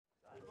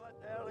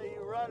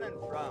running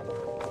from?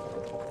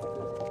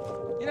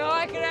 You know,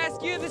 I could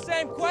ask you the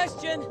same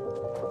question,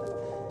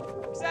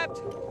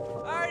 except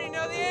I already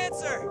know the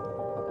answer.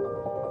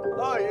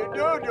 Oh, you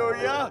do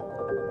ya?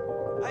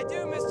 I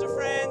do, Mr.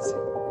 Franz.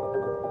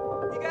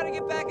 You gotta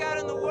get back out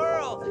in the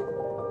world.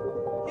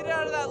 Get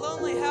out of that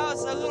lonely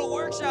house, that little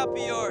workshop of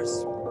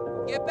yours.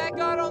 Get back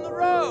out on the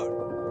road.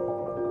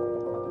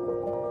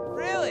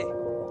 Really?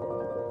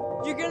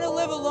 You're gonna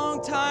live a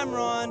long time,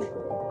 Ron.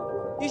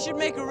 You should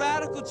make a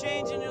radical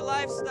change in your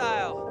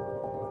lifestyle.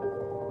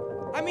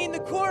 I mean,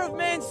 the core of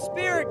man's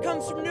spirit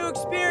comes from new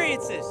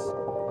experiences.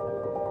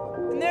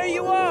 And there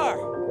you are,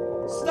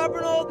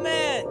 stubborn old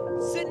man,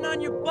 sitting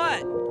on your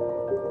butt.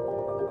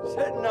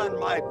 Sitting on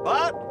my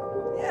butt?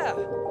 Yeah.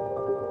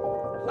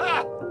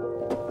 Ha!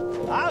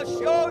 I'll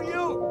show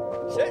you,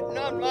 sitting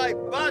on my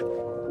butt.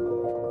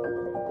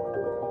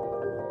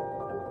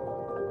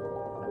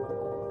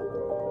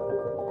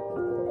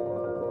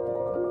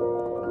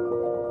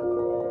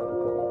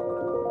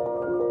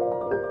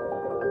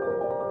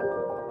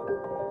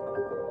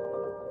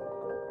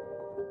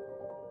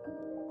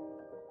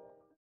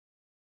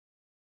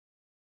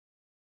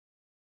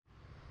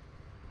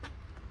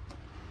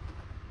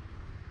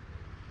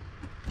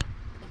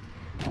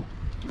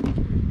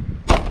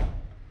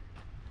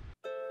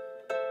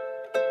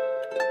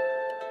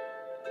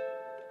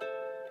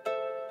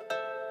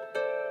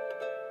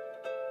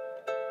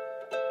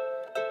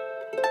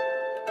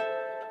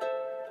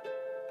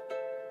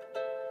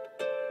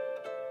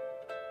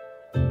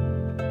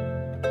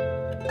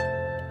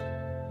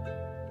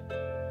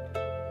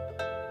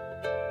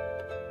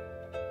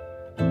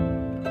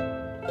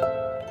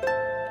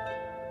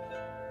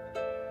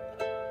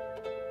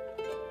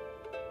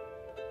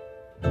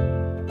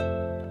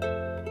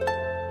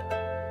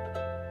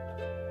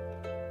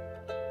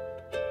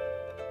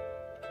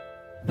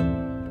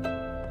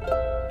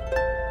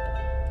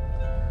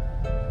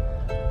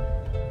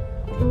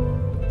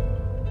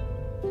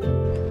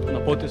 Na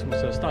poti smo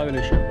se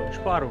ostavili še v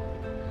Šparu.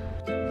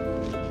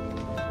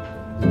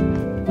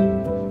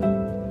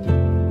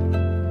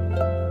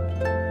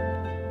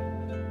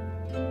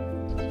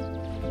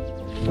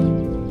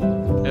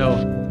 Evo,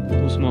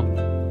 tu smo.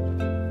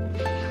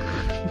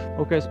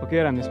 Ok,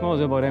 spakirani smo,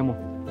 zdaj pa gremo.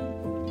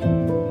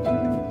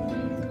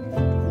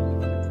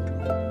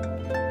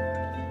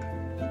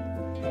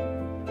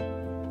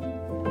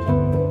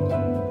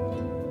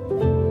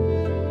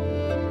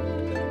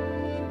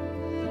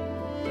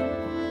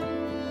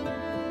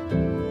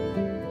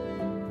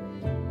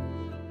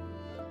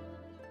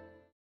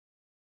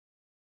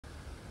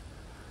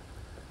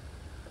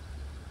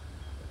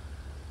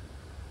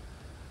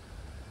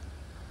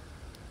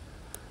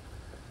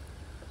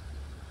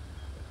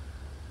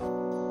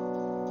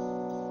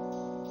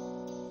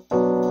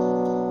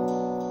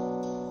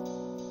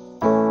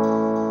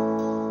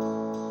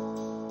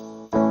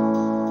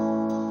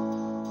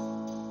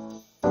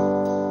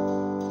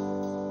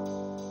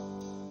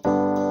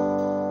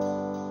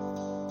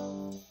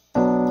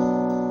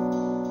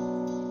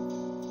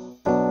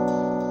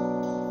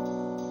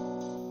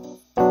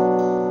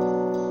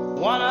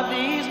 One of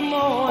these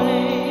mornings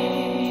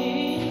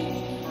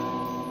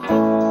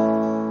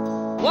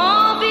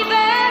won't be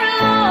very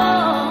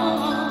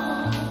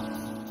long.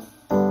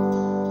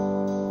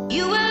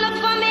 You will look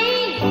for me,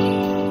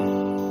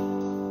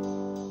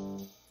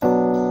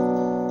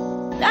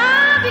 and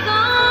I'll be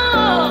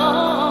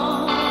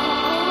gone.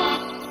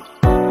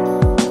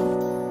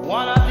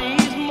 One of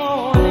these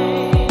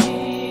mornings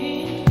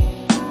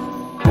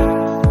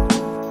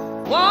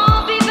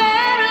won't be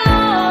very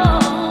long.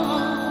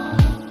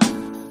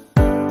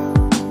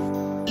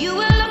 You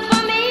will look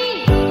for me,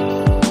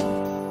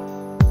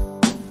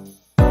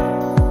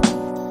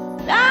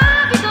 and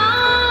I'll be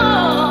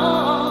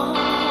gone.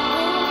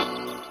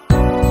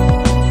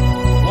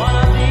 One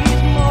of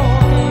these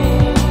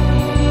mornings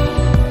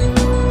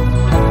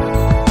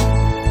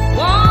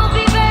won't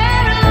be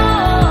very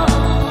long.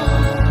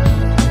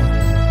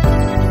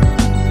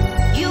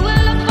 You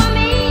will look for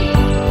me,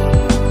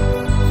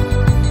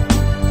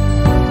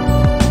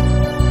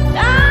 and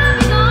I'll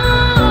be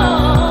gone.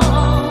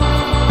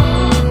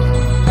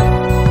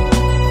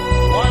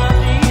 One of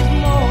these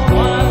mornings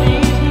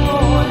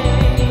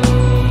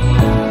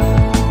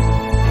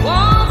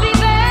won't be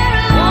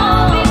very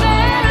long.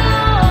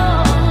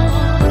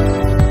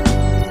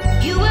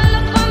 You will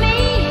look for me,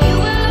 you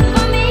will look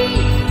for me.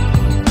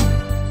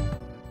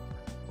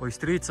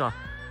 Ojstrica,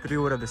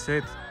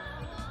 3:10,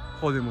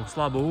 hodimo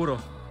slabo uro,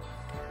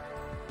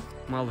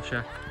 malo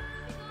še.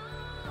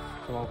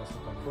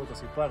 Koliko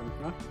si parnik,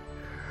 no?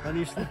 Pa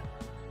ništa.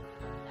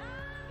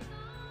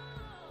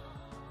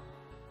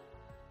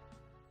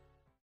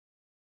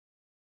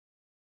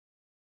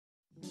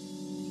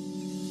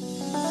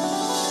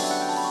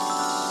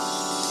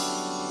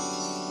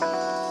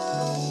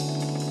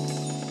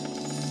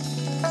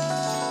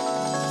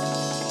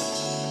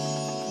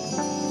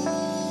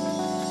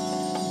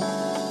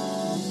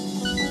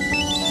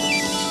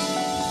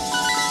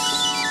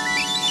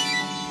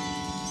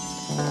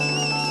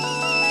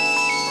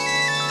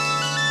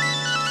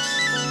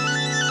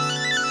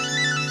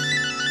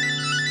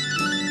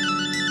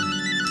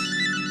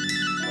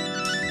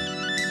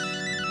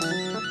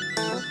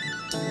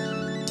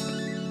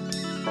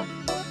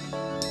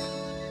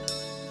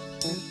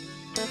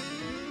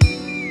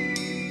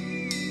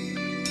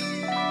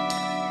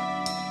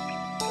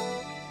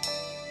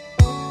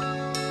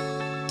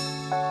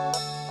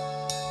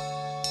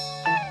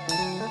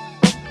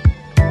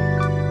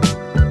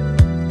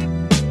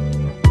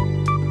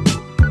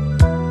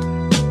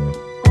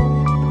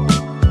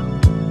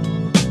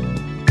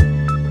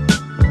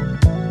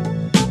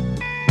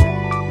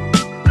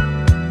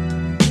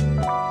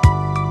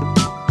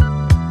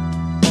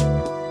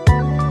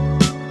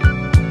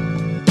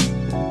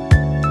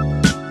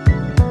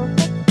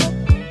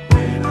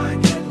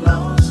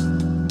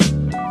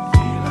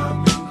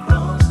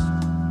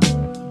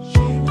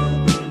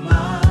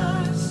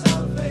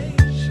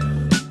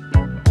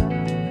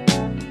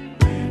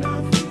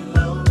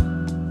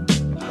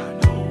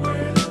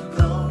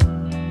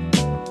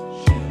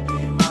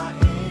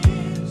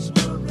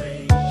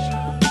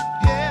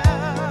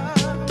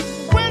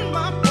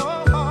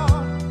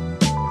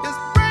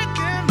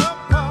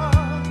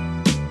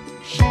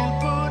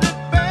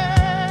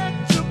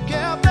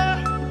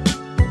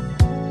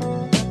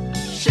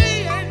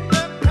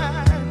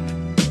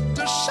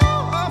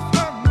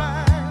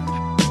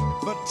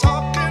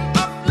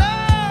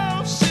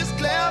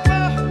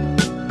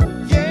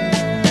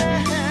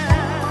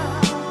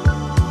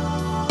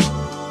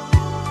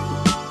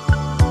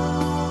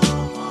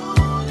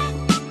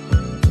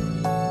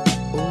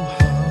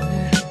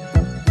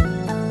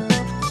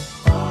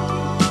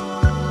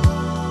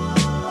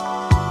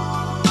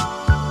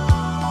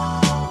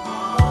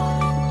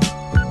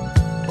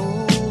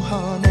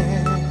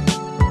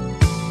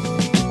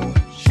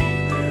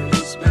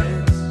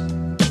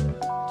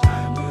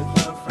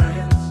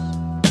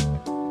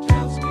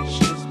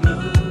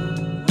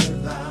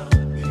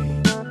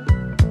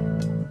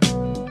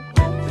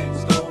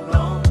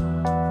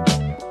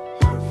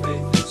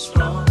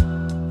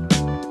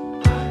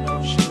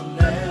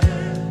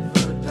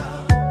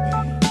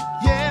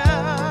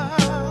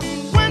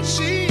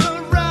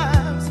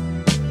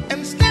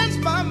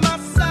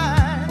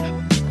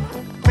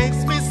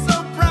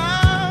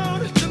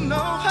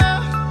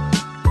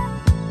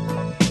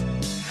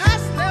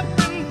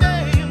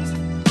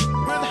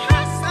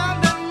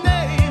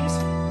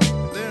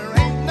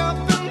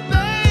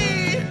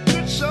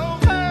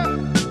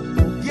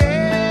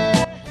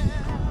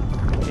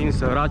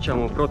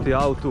 vračamo proti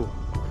autu,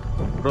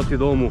 proti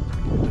domu.